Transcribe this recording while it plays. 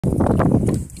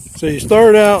So you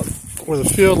start out with a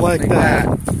field like that.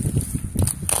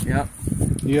 Yep.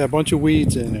 You got a bunch of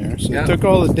weeds in there. So yep. you took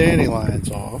all the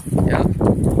dandelions off. Yep.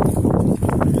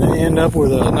 And you end up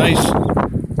with a nice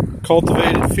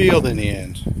cultivated field in the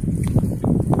end.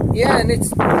 Yeah, and it's,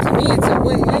 to me, it's a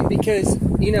win-win because,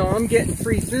 you know, I'm getting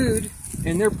free food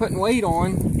and they're putting weight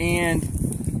on and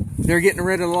they're getting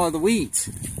rid of a lot of the weeds.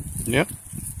 Yep.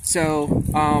 So,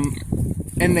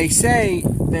 and they say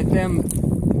that them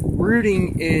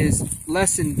rooting is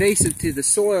less invasive to the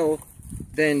soil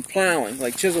than plowing,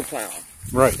 like chisel plowing.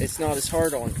 Right. It's not as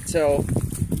hard on it. So,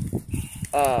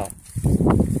 well,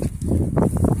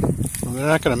 they're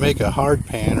not going to make a hard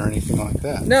pan or anything like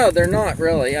that. No, they're not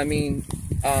really. I mean,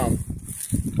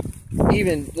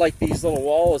 even like these little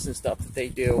walls and stuff that they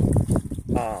do,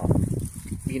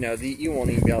 you know, you won't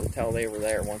even be able to tell they were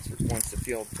there once the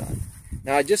field's done.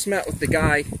 Now, I just met with the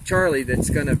guy, Charlie, that's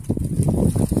going to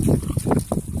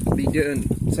be doing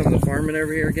some of the farming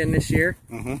over here again this year.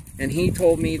 And he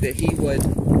told me that he would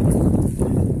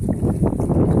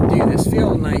do this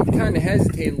field, and I kind of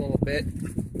hesitated a little bit.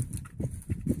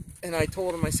 And I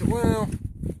told him, I said, well,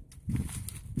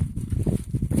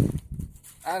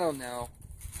 I don't know.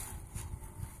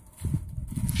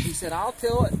 He said, I'll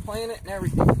till it and plant it and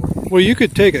everything. Well, you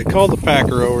could take a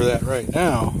cultipacker over that right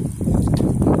now,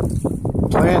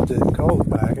 plant it,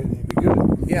 cultipack it, and you'd be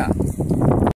good. Yeah.